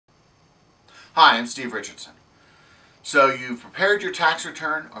Hi, I'm Steve Richardson. So you've prepared your tax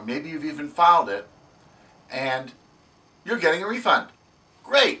return, or maybe you've even filed it, and you're getting a refund.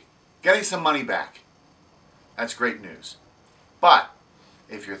 Great! Getting some money back. That's great news. But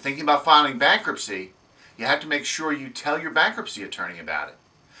if you're thinking about filing bankruptcy, you have to make sure you tell your bankruptcy attorney about it,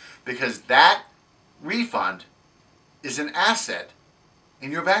 because that refund is an asset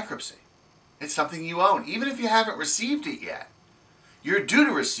in your bankruptcy. It's something you own. Even if you haven't received it yet, you're due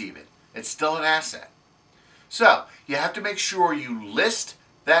to receive it. It's still an asset. So you have to make sure you list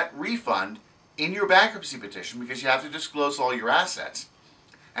that refund in your bankruptcy petition, because you have to disclose all your assets.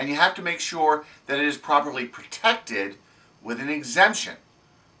 And you have to make sure that it is properly protected with an exemption,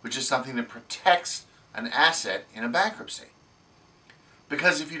 which is something that protects an asset in a bankruptcy.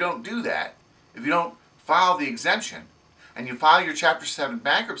 Because if you don't do that, if you don't file the exemption, and you file your Chapter 7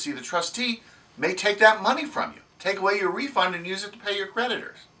 bankruptcy, the trustee may take that money from you, take away your refund and use it to pay your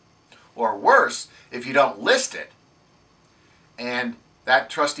creditors. Or worse, if you don't list it, and that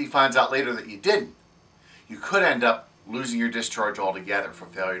trustee finds out later that you didn't, you could end up losing your discharge altogether for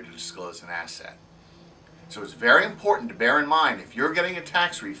failure to disclose an asset. So it's very important to bear in mind, if you're getting a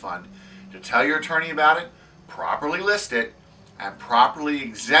tax refund, to tell your attorney about it, properly list it, and properly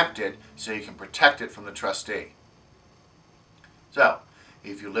exempt it so you can protect it from the trustee. So,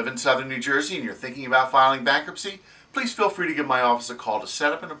 if you live in southern New Jersey and you're thinking about filing bankruptcy, please feel free to give my office a call to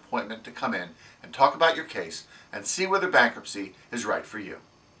set up an appointment to come in and talk about your case and see whether bankruptcy is right for you.